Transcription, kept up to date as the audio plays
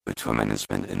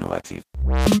Kulturmanagement innovativ.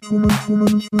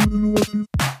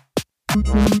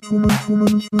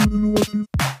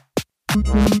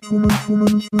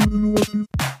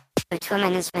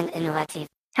 Kulturmanagement innovativ.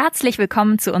 Herzlich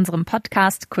willkommen zu unserem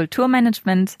Podcast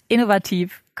Kulturmanagement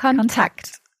innovativ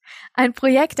Kontakt. Ein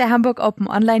Projekt der Hamburg Open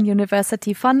Online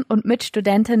University von und mit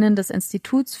Studentinnen des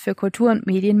Instituts für Kultur- und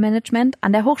Medienmanagement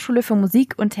an der Hochschule für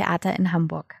Musik und Theater in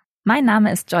Hamburg. Mein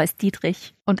Name ist Joyce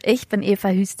Dietrich. Und ich bin Eva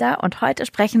Hüster und heute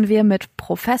sprechen wir mit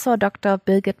Professor Dr.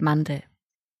 Birgit Mandl.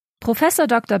 Professor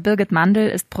Dr. Birgit Mandl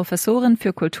ist Professorin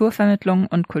für Kulturvermittlung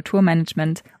und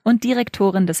Kulturmanagement und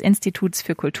Direktorin des Instituts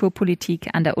für Kulturpolitik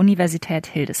an der Universität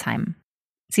Hildesheim.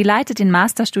 Sie leitet den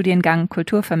Masterstudiengang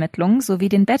Kulturvermittlung sowie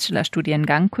den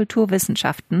Bachelorstudiengang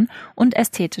Kulturwissenschaften und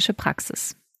Ästhetische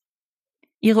Praxis.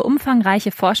 Ihre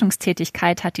umfangreiche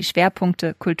Forschungstätigkeit hat die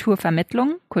Schwerpunkte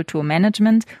Kulturvermittlung,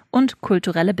 Kulturmanagement und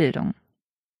kulturelle Bildung.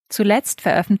 Zuletzt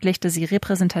veröffentlichte sie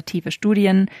repräsentative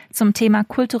Studien zum Thema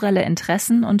kulturelle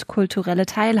Interessen und kulturelle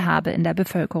Teilhabe in der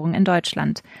Bevölkerung in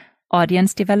Deutschland,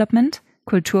 Audience Development,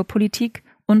 Kulturpolitik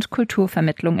und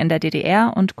Kulturvermittlung in der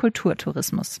DDR und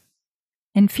Kulturtourismus.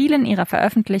 In vielen ihrer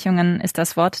Veröffentlichungen ist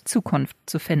das Wort Zukunft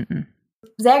zu finden.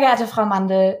 Sehr geehrte Frau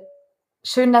Mandl,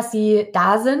 schön, dass Sie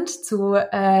da sind zu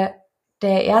der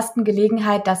ersten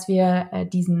Gelegenheit, dass wir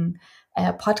diesen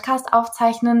Podcast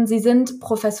aufzeichnen. Sie sind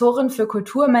Professorin für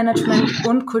Kulturmanagement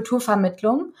und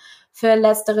Kulturvermittlung. Für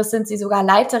Letzteres sind Sie sogar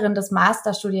Leiterin des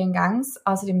Masterstudiengangs.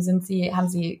 Außerdem haben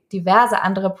Sie diverse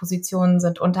andere Positionen,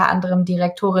 sind unter anderem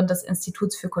Direktorin des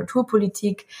Instituts für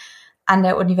Kulturpolitik an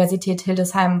der Universität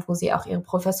Hildesheim, wo Sie auch Ihre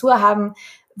Professur haben.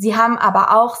 Sie haben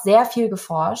aber auch sehr viel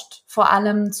geforscht, vor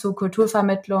allem zu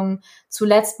Kulturvermittlung,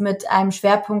 zuletzt mit einem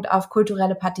Schwerpunkt auf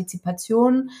kulturelle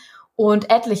Partizipation und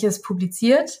etliches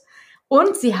publiziert.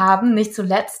 Und Sie haben nicht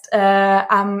zuletzt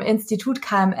am Institut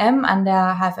KMM an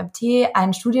der HFMT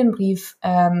einen Studienbrief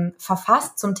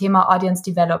verfasst zum Thema Audience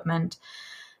Development.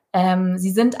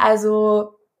 Sie sind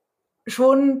also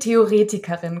schon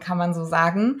Theoretikerin, kann man so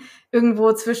sagen,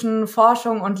 irgendwo zwischen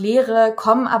Forschung und Lehre,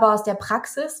 kommen aber aus der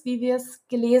Praxis, wie wir es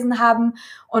gelesen haben.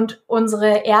 Und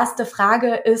unsere erste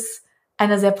Frage ist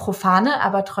eine sehr profane,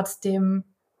 aber trotzdem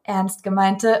ernst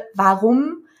gemeinte.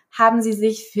 Warum haben Sie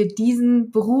sich für diesen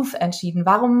Beruf entschieden?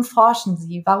 Warum forschen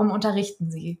Sie? Warum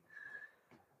unterrichten Sie?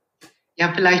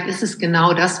 Ja, vielleicht ist es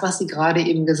genau das, was Sie gerade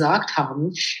eben gesagt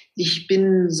haben. Ich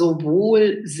bin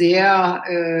sowohl sehr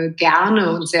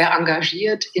gerne und sehr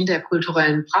engagiert in der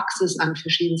kulturellen Praxis an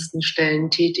verschiedensten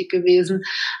Stellen tätig gewesen,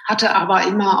 hatte aber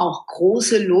immer auch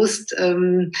große Lust,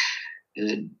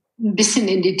 ein bisschen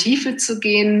in die Tiefe zu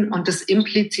gehen und das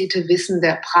implizite Wissen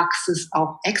der Praxis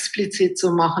auch explizit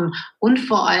zu machen und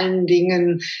vor allen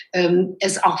Dingen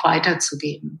es auch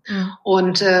weiterzugeben. Ja.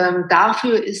 Und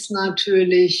dafür ist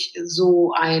natürlich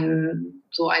so ein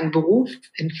Beruf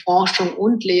in Forschung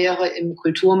und Lehre im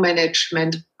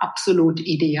Kulturmanagement absolut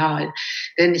ideal.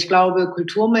 Denn ich glaube,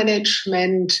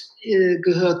 Kulturmanagement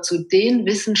gehört zu den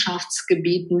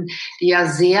Wissenschaftsgebieten, die ja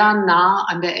sehr nah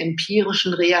an der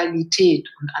empirischen Realität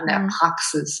und an der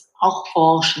Praxis auch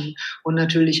forschen und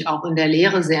natürlich auch in der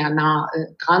Lehre sehr nah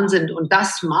dran sind. Und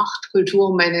das macht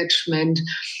Kulturmanagement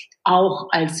auch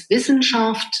als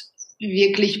Wissenschaft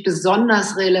wirklich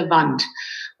besonders relevant.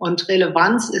 Und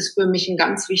Relevanz ist für mich ein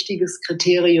ganz wichtiges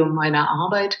Kriterium meiner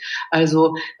Arbeit,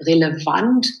 also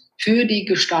relevant für die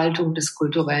Gestaltung des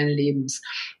kulturellen Lebens.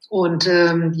 Und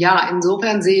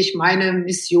insofern sehe ich meine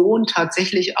Mission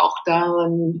tatsächlich auch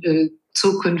darin,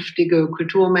 zukünftige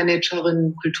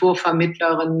Kulturmanagerinnen,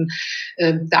 Kulturvermittlerinnen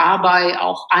dabei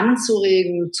auch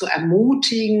anzuregen, zu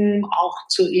ermutigen, auch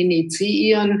zu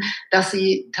initiieren, dass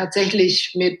sie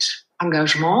tatsächlich mit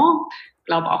Engagement, ich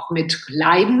glaube auch mit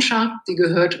Leidenschaft, die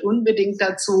gehört unbedingt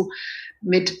dazu,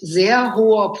 mit sehr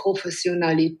hoher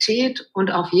Professionalität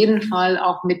und auf jeden Fall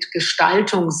auch mit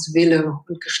Gestaltungswille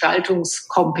und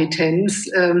Gestaltungskompetenz,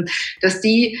 dass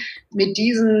die mit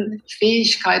diesen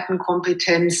Fähigkeiten,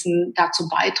 Kompetenzen dazu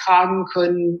beitragen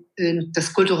können,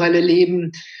 das kulturelle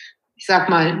Leben, ich sag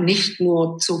mal, nicht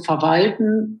nur zu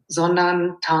verwalten,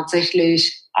 sondern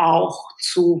tatsächlich auch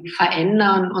zu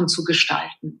verändern und zu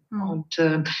gestalten. Und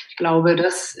ich glaube,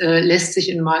 das lässt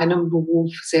sich in meinem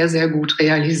Beruf sehr, sehr gut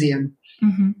realisieren.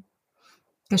 Mhm.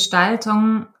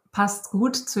 Gestaltung passt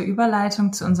gut zur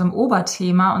Überleitung zu unserem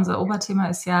Oberthema. Unser Oberthema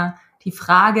ist ja die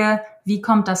Frage, wie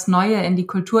kommt das Neue in die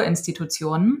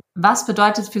Kulturinstitutionen? Was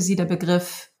bedeutet für Sie der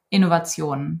Begriff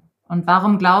Innovation? Und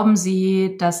warum glauben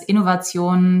Sie, dass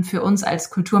Innovation für uns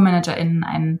als KulturmanagerInnen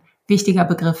ein wichtiger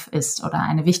Begriff ist oder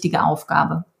eine wichtige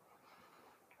Aufgabe?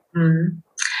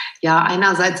 Ja,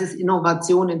 einerseits ist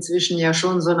Innovation inzwischen ja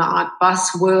schon so eine Art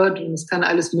Buzzword und es kann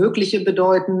alles Mögliche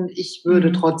bedeuten. Ich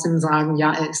würde trotzdem sagen,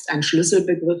 ja, er ist ein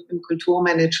Schlüsselbegriff im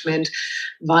Kulturmanagement,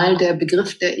 weil der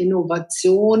Begriff der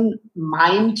Innovation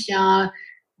meint ja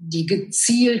die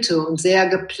gezielte und sehr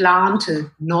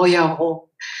geplante Neuerung.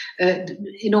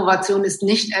 Innovation ist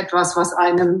nicht etwas, was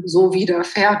einem so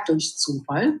widerfährt durch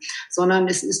Zufall, sondern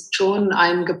es ist schon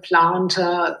ein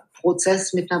geplanter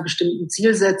Prozess mit einer bestimmten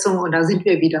Zielsetzung und da sind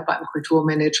wir wieder beim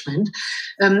Kulturmanagement.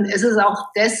 Es ist auch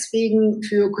deswegen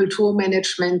für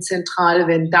Kulturmanagement zentral,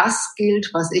 wenn das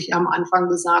gilt, was ich am Anfang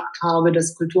gesagt habe,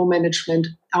 dass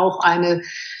Kulturmanagement auch eine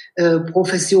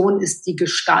Profession ist, die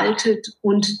gestaltet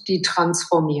und die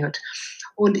transformiert.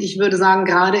 Und ich würde sagen,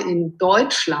 gerade in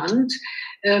Deutschland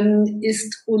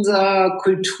ist unser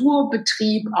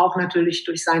Kulturbetrieb auch natürlich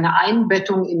durch seine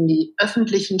Einbettung in die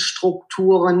öffentlichen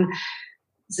Strukturen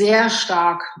sehr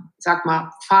stark,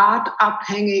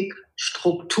 pfadabhängig,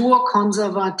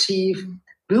 strukturkonservativ,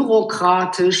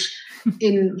 bürokratisch,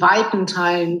 in weiten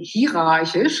Teilen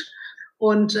hierarchisch.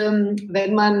 Und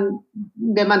wenn man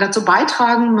dazu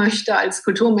beitragen möchte, als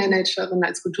Kulturmanagerin,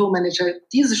 als Kulturmanager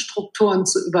diese Strukturen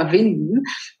zu überwinden,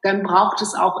 dann braucht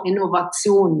es auch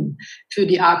Innovationen für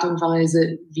die Art und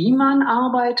Weise, wie man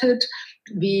arbeitet,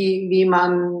 wie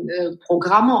man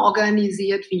Programme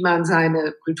organisiert, wie man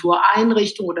seine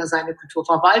Kultureinrichtung oder seine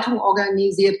Kulturverwaltung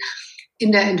organisiert,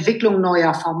 in der Entwicklung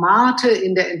neuer Formate,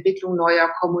 in der Entwicklung neuer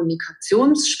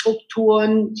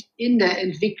Kommunikationsstrukturen, in der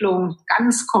Entwicklung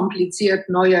ganz kompliziert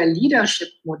neuer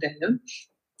Leadership-Modelle.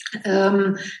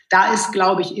 Da ist,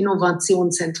 glaube ich,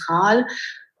 Innovation zentral.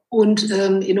 Und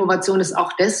Innovation ist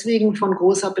auch deswegen von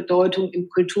großer Bedeutung im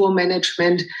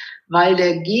Kulturmanagement, weil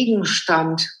der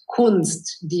Gegenstand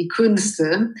Kunst, die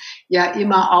Künste, ja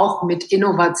immer auch mit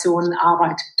Innovationen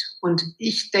arbeitet. Und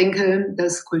ich denke,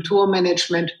 dass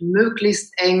Kulturmanagement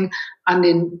möglichst eng an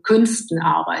den Künsten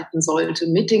arbeiten sollte,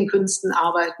 mit den Künsten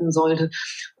arbeiten sollte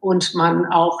und man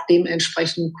auch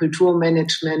dementsprechend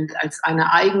Kulturmanagement als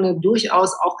eine eigene,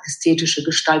 durchaus auch ästhetische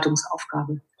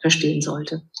Gestaltungsaufgabe verstehen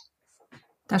sollte.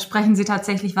 Da sprechen Sie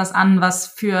tatsächlich was an, was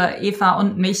für Eva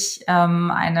und mich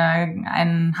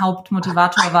ein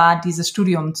Hauptmotivator war, dieses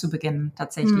Studium zu beginnen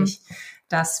tatsächlich.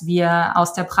 Dass wir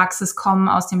aus der Praxis kommen,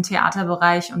 aus dem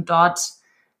Theaterbereich und dort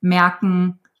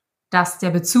merken, dass der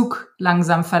Bezug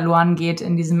langsam verloren geht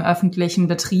in diesem öffentlichen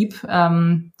Betrieb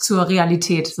zur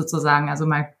Realität sozusagen, also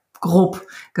mal grob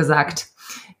gesagt.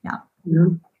 Ja.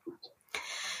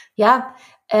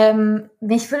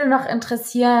 Mich würde noch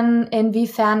interessieren,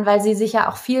 inwiefern, weil Sie sich ja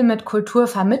auch viel mit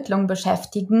Kulturvermittlung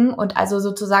beschäftigen und also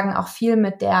sozusagen auch viel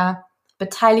mit der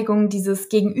Beteiligung dieses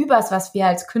Gegenübers, was wir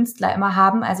als Künstler immer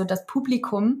haben, also das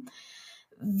Publikum,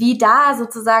 wie da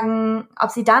sozusagen,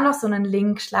 ob Sie da noch so einen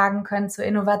Link schlagen können zur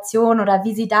Innovation oder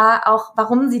wie Sie da auch,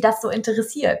 warum Sie das so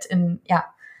interessiert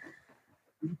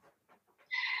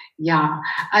Ja,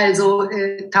 also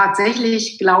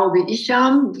tatsächlich glaube ich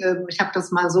ja, ich habe das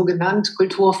mal so genannt,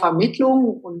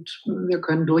 Kulturvermittlung und wir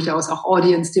können durchaus auch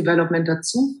Audience Development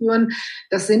dazu führen.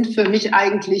 Das sind für mich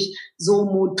eigentlich so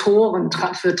Motoren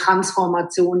für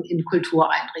Transformation in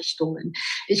Kultureinrichtungen.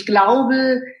 Ich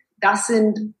glaube, das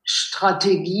sind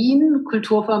Strategien,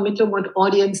 Kulturvermittlung und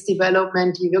Audience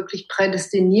Development, die wirklich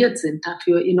prädestiniert sind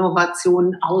dafür,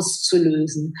 Innovationen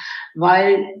auszulösen,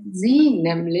 weil sie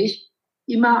nämlich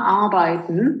immer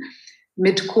arbeiten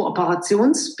mit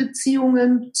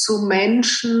Kooperationsbeziehungen zu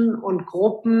Menschen und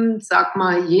Gruppen,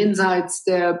 jenseits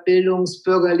der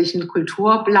bildungsbürgerlichen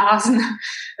Kulturblasen.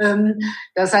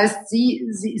 Das heißt,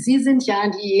 sie sind ja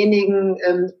diejenigen,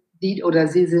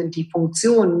 sie sind die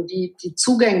Funktionen, die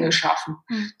Zugänge schaffen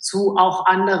zu auch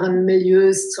anderen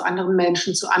Milieus, zu anderen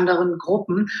Menschen, zu anderen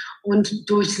Gruppen. Und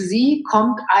durch sie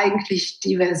kommt eigentlich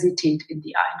Diversität in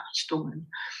die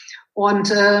Einrichtungen.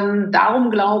 Und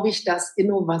darum glaube ich, dass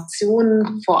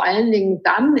Innovationen vor allen Dingen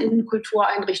dann in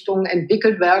Kultureinrichtungen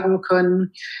entwickelt werden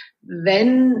können,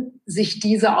 wenn sich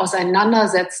diese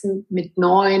auseinandersetzen mit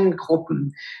neuen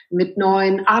Gruppen, mit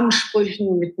neuen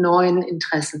Ansprüchen, mit neuen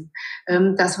Interessen.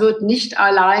 Das wird nicht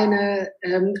alleine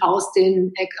aus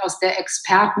der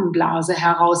Expertenblase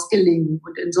heraus gelingen.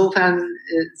 Und insofern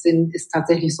ist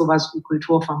tatsächlich sowas wie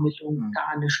Kulturvermittlung da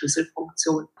eine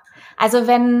Schlüsselfunktion. Also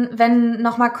wenn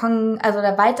nochmal,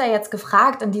 da weiter jetzt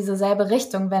gefragt in diese selbe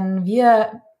Richtung, wenn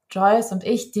wir, Joyce und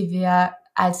ich, die wir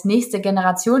als nächste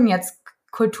Generation jetzt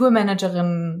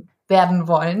Kulturmanagerin werden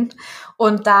wollen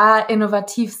und da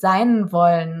innovativ sein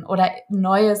wollen oder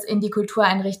Neues in die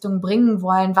Kultureinrichtungen bringen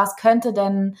wollen, was könnte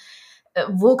denn,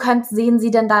 sehen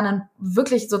Sie denn da einen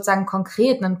wirklich sozusagen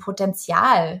konkret ein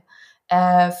Potenzial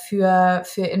für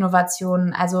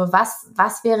Innovationen? Also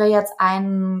was wäre jetzt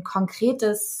ein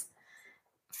konkretes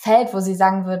Feld, wo Sie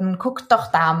sagen würden, guckt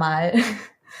doch da mal?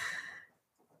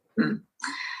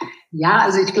 Ja,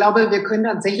 also ich glaube, wir können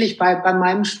tatsächlich bei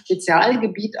meinem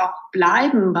Spezialgebiet auch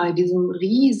bleiben, bei diesem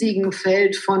riesigen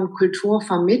Feld von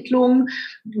Kulturvermittlung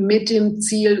mit dem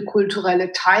Ziel,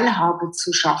 kulturelle Teilhabe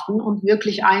zu schaffen und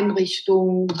wirklich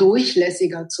Einrichtungen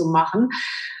durchlässiger zu machen.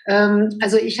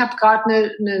 Also ich habe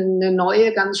gerade eine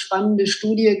neue, ganz spannende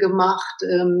Studie gemacht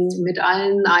mit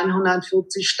allen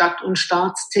 140 Stadt- und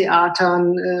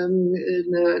Staatstheatern,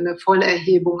 eine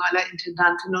Vollerhebung aller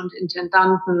Intendantinnen und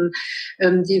Intendanten,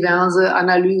 diverse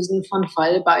Analysen von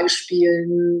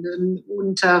Fallbeispielen,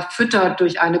 unterfüttert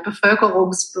durch eine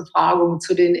Bevölkerungsbefragung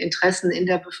zu den Interessen in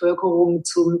der Bevölkerung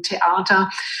zum Theater.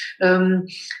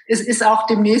 Es ist auch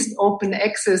demnächst Open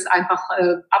Access einfach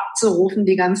abzurufen,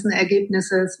 die ganzen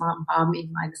Ergebnisse. Es war im Rahmen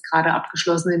eben eines gerade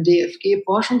abgeschlossenen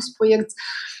DFG-Forschungsprojekts.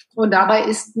 Und dabei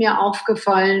ist mir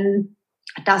aufgefallen,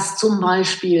 dass zum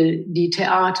Beispiel die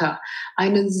Theater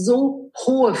eine so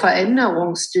hohe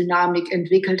Veränderungsdynamik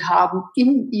entwickelt haben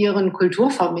in ihren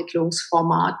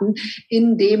Kulturvermittlungsformaten,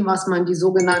 in dem, was man die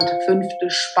sogenannte 5.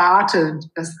 Sparte,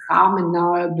 das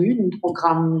rahmennahe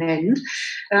Bühnenprogramm nennt,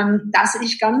 dass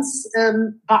ich ganz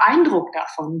beeindruckt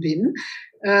davon bin.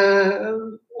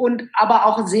 Und aber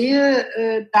auch sehe,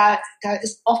 da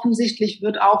ist offensichtlich,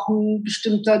 wird auch ein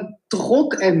bestimmter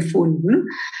Druck empfunden,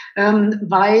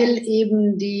 weil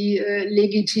eben die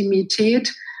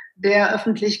Legitimität der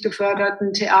öffentlich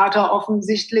geförderten Theater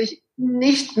offensichtlich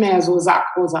nicht mehr so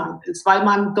sakrosant ist, weil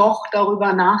man doch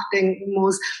darüber nachdenken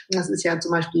muss, das ist ja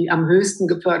zum Beispiel am höchsten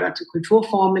geförderte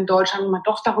Kulturform in Deutschland, man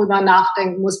doch darüber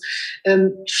nachdenken muss,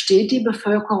 steht die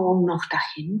Bevölkerung noch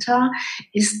dahinter?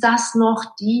 Ist das noch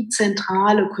die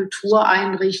zentrale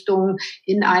Kultureinrichtung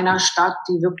in einer Stadt,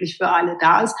 die wirklich für alle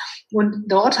da ist? Und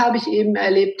dort habe ich eben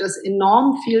erlebt, dass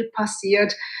enorm viel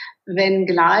passiert,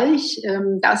 wenngleich,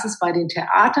 das ist bei den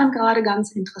Theatern gerade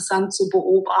ganz interessant zu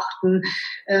beobachten,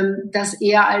 das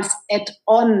eher als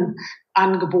Add-on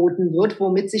angeboten wird,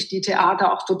 womit sich die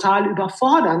Theater auch total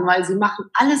überfordern, weil sie machen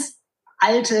alles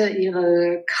Alte,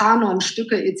 ihre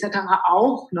Kanonstücke etc.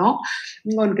 auch noch.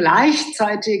 Und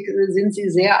gleichzeitig sind sie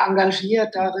sehr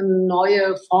engagiert darin,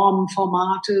 neue Formen,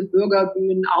 Formate,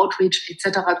 Bürgerbühnen, Outreach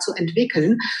etc. zu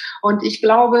entwickeln. Und ich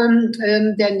glaube,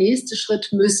 der nächste Schritt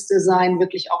müsste sein,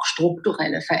 wirklich auch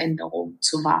strukturelle Veränderungen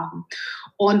zu wagen.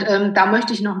 Und da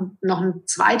möchte ich noch ein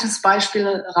zweites Beispiel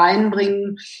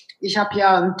reinbringen. Ich habe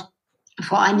ja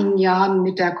vor einigen Jahren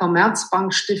mit der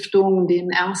Commerzbank Stiftung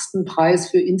den ersten Preis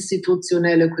für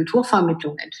institutionelle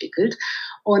Kulturvermittlung entwickelt.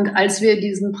 Und als wir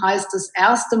diesen Preis das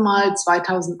erste Mal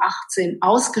 2018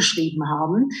 ausgeschrieben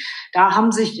haben, da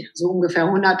haben sich so ungefähr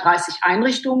 130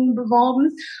 Einrichtungen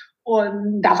beworben.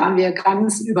 Und da waren wir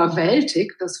ganz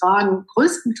überwältigt. Das waren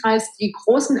größtenteils die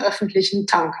großen öffentlichen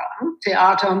Tanker,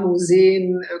 Theater,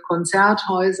 Museen,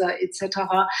 Konzerthäuser etc.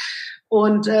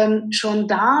 Und schon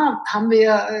da haben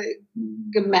wir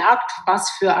gemerkt, was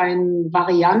für ein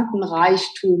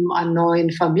Variantenreichtum an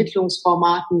neuen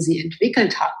Vermittlungsformaten sie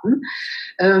entwickelt hatten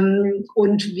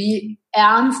und wie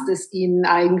ernst es ihnen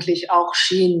eigentlich auch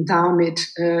schien,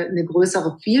 damit eine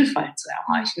größere Vielfalt zu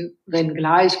erreichen.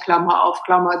 Wenngleich, Klammer auf,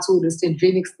 Klammer zu, das den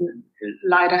wenigsten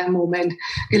leider im Moment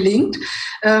gelingt.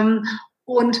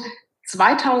 Und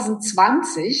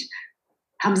 2020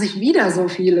 haben sich wieder so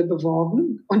viele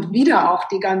beworben und wieder auch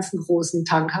die ganzen großen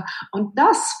Tanker. Und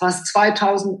das, was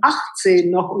 2018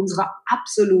 noch unsere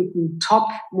absoluten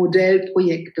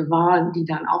Top-Modellprojekte waren, die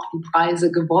dann auch die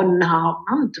Preise gewonnen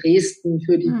haben, Dresden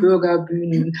für die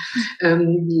Bürgerbühnen,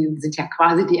 die sind ja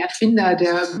quasi die Erfinder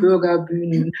der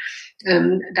Bürgerbühnen,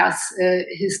 das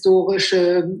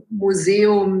historische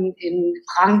Museum in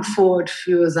Frankfurt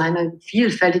für seine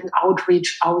vielfältigen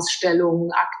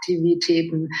Outreach-Ausstellungen,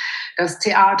 Aktivitäten, das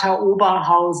Theater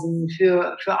Oberhausen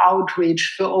für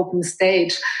Outreach, für Open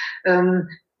Stage.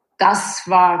 Das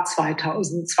war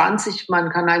 2020,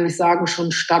 man kann eigentlich sagen,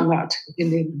 schon Standard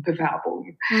in den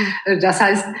Bewerbungen. Das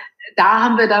heißt, da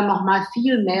haben wir dann noch mal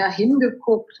viel mehr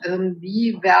hingeguckt,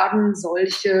 wie werden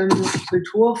solche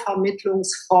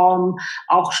Kulturvermittlungsformen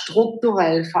auch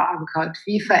strukturell verankert?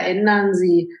 Wie verändern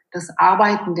sie das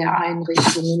Arbeiten der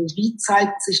Einrichtungen? Wie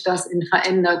zeigt sich das in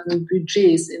veränderten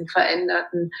Budgets, in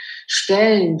veränderten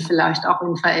Stellen, vielleicht auch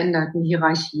in veränderten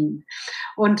Hierarchien?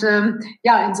 Und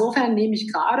insofern nehme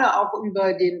ich gerade auch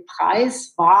über den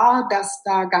Preis wahr, dass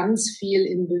da ganz viel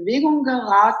in Bewegung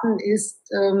geraten ist,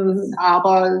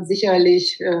 aber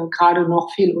sicherlich gerade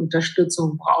noch viel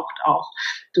Unterstützung braucht, auch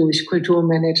durch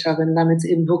Kulturmanagerinnen, damit es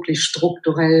eben wirklich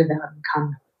strukturell werden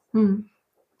kann.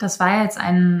 Das war ja jetzt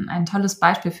ein tolles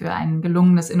Beispiel für ein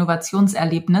gelungenes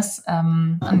Innovationserlebnis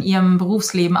in Ihrem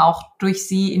Berufsleben, auch durch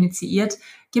Sie initiiert.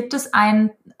 Gibt es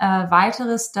ein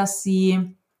weiteres, das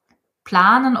Sie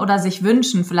planen oder sich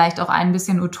wünschen, vielleicht auch ein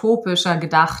bisschen utopischer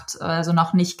gedacht, also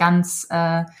noch nicht ganz,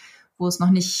 was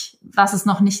es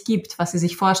noch nicht gibt, was Sie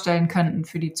sich vorstellen könnten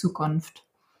für die Zukunft?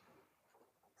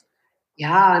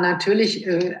 Ja, natürlich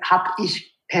habe ich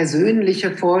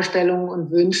persönliche Vorstellungen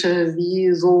und Wünsche,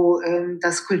 wie so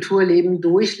das Kulturleben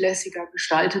durchlässiger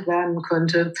gestaltet werden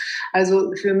könnte.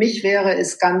 Also für mich wäre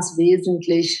es ganz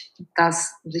wesentlich,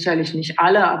 dass sicherlich nicht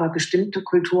alle, aber bestimmte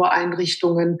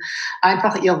Kultureinrichtungen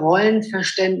einfach ihr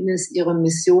Rollenverständnis, ihre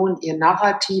Mission, ihr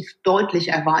Narrativ deutlich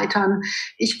erweitern.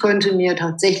 Ich könnte mir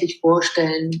tatsächlich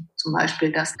vorstellen, zum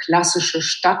Beispiel das klassische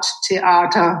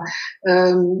Stadttheater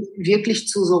wirklich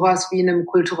zu sowas wie einem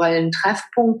kulturellen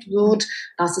Treffpunkt wird,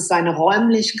 dass es seine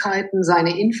Räumlichkeiten,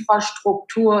 seine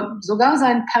Infrastruktur, sogar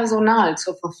sein Personal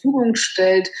zur Verfügung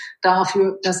stellt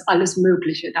dafür, dass alles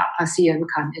Mögliche da passieren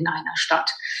kann in einer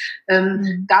Stadt.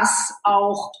 Dass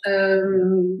auch,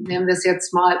 nehmen wir es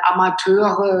jetzt mal,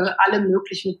 Amateure, alle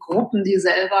möglichen Gruppen, die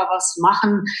selber was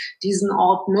machen, diesen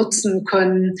Ort nutzen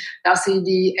können, dass sie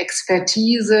die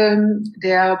Expertise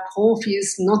der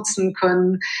Profis nutzen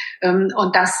können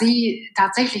und dass sie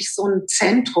tatsächlich so ein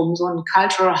Zentrum, so ein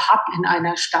Cultural Hub in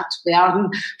einer Stadt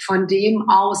werden, von dem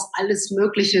aus alles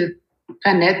Mögliche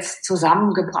vernetzt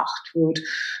zusammengebracht wird.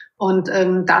 Und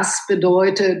das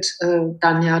bedeutet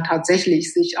dann ja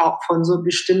tatsächlich, sich auch von so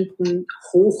bestimmten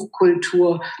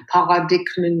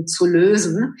Hochkulturparadigmen zu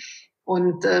lösen.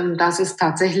 Und das ist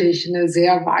tatsächlich eine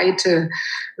sehr weite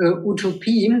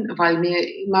Utopie, weil mir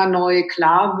immer neu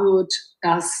klar wird,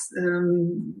 dass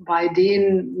bei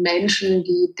den Menschen,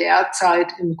 die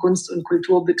derzeit im Kunst- und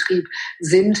Kulturbetrieb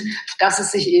sind, dass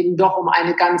es sich eben doch um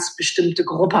eine ganz bestimmte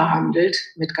Gruppe handelt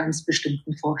mit ganz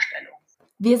bestimmten Vorstellungen.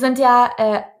 Wir sind ja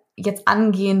jetzt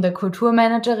angehende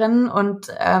Kulturmanagerinnen und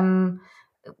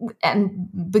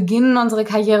beginnen unsere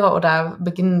Karriere oder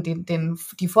beginnen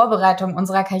die Vorbereitung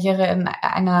unserer Karriere in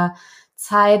einer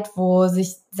Zeit, wo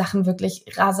sich Sachen wirklich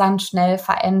rasant schnell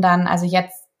verändern. Also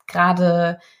jetzt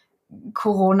gerade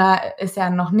Corona ist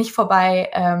ja noch nicht vorbei,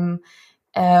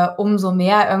 umso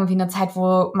mehr irgendwie eine Zeit,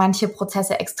 wo manche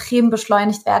Prozesse extrem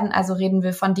beschleunigt werden. Also reden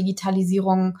wir von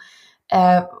Digitalisierung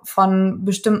von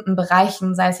bestimmten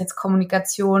Bereichen, sei es jetzt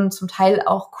Kommunikation, zum Teil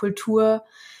auch Kultur.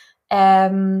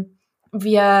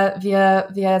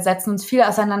 Wir setzen uns viel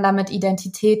auseinander mit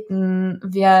Identitäten.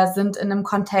 Wir sind in einem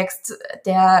Kontext,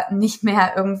 der nicht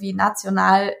mehr irgendwie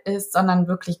national ist, sondern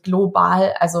wirklich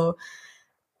global. Also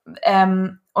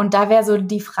und da wäre so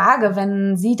die Frage,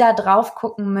 wenn Sie da drauf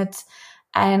gucken mit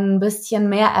ein bisschen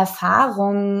mehr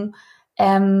Erfahrung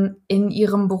in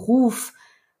Ihrem Beruf,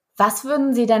 was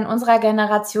würden Sie denn unserer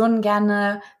Generation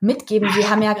gerne mitgeben? Sie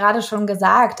haben ja gerade schon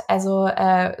gesagt, also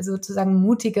sozusagen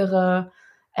mutigere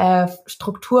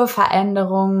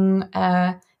Strukturveränderungen,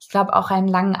 ich glaube auch einen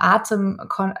langen Atem,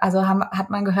 also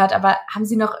hat man gehört, aber haben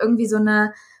Sie noch irgendwie so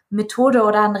eine Methode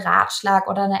oder einen Ratschlag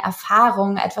oder eine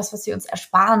Erfahrung, etwas, was Sie uns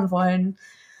ersparen wollen?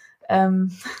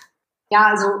 Ja,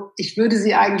 also ich würde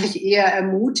Sie eigentlich eher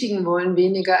ermutigen wollen,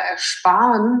 weniger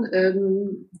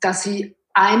ersparen, dass Sie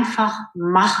einfach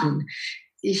machen.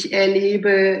 Ich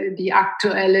erlebe die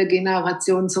aktuelle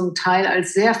Generation zum Teil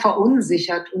als sehr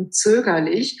verunsichert und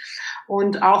zögerlich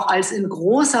und auch als in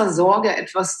großer Sorge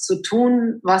etwas zu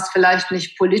tun, was vielleicht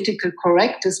nicht political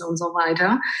correct ist und so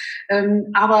weiter.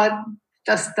 Aber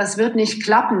das wird nicht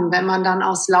klappen, wenn man dann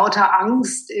aus lauter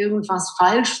Angst, irgendwas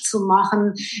falsch zu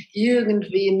machen,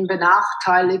 irgendwen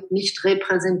benachteiligt, nicht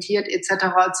repräsentiert etc.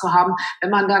 zu haben, wenn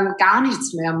man dann gar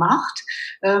nichts mehr macht,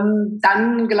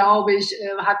 dann glaube ich,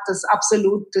 hat das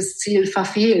absolut das Ziel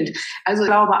verfehlt. Also ich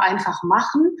glaube, einfach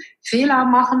machen, Fehler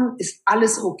machen, ist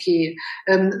alles okay,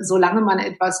 solange man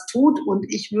etwas tut. Und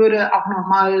ich würde auch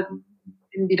nochmal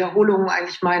in Wiederholung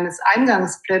eigentlich meines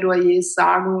Eingangsplädoyers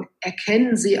sagen,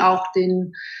 erkennen Sie auch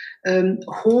den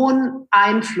hohen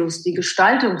Einfluss, die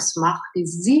Gestaltungsmacht, die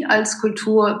Sie als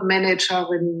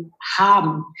Kulturmanagerin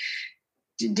haben.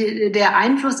 Der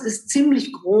Einfluss ist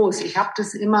ziemlich groß. Ich habe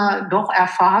das immer doch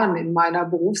erfahren in meiner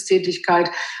Berufstätigkeit,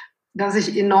 dass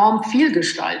ich enorm viel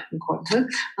gestalten konnte,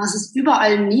 dass es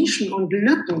überall Nischen und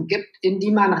Lücken gibt, in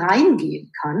die man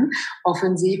reingehen kann,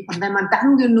 offensiv. Und wenn man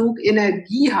dann genug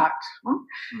Energie hat,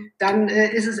 dann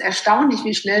ist es erstaunlich,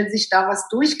 wie schnell sich da was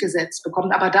durchgesetzt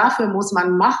bekommt. Aber dafür muss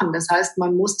man machen. Das heißt,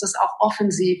 man muss das auch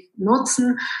offensiv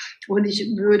nutzen. Und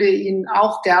ich würde Ihnen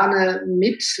auch gerne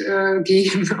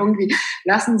mitgeben, irgendwie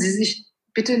lassen Sie sich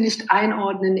bitte nicht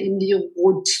einordnen in die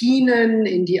Routinen,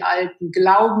 in die alten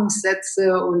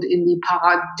Glaubenssätze und in die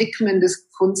Paradigmen des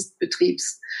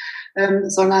Kunstbetriebs,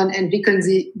 sondern entwickeln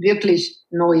Sie wirklich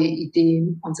neue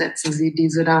Ideen und setzen Sie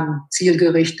diese dann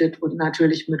zielgerichtet und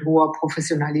natürlich mit hoher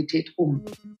Professionalität um.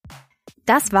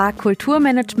 Das war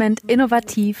Kulturmanagement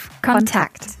innovativ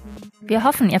Kontakt. Wir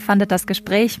hoffen, ihr fandet das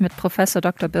Gespräch mit Professor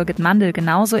Dr. Birgit Mandl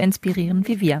genauso inspirierend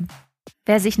wie wir.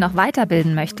 Wer sich noch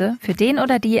weiterbilden möchte, für den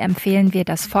oder die empfehlen wir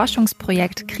das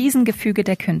Forschungsprojekt Krisengefüge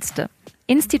der Künste.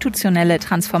 Institutionelle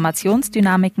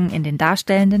Transformationsdynamiken in den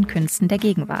darstellenden Künsten der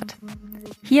Gegenwart.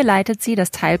 Hier leitet sie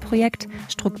das Teilprojekt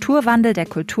Strukturwandel der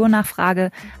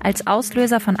Kulturnachfrage als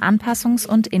Auslöser von Anpassungs-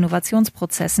 und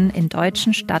Innovationsprozessen in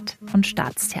deutschen Stadt- und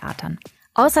Staatstheatern.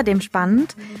 Außerdem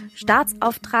spannend: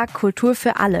 Staatsauftrag Kultur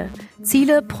für alle.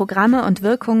 Ziele, Programme und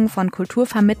Wirkungen von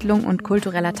Kulturvermittlung und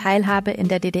kultureller Teilhabe in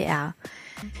der DDR.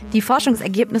 Die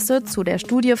Forschungsergebnisse zu der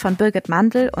Studie von Birgit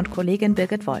Mandl und Kollegin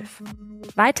Birgit Wolf.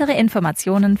 Weitere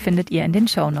Informationen findet ihr in den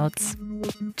Shownotes.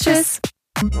 Tschüss!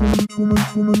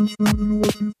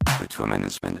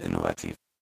 Kulturmanagement innovativ.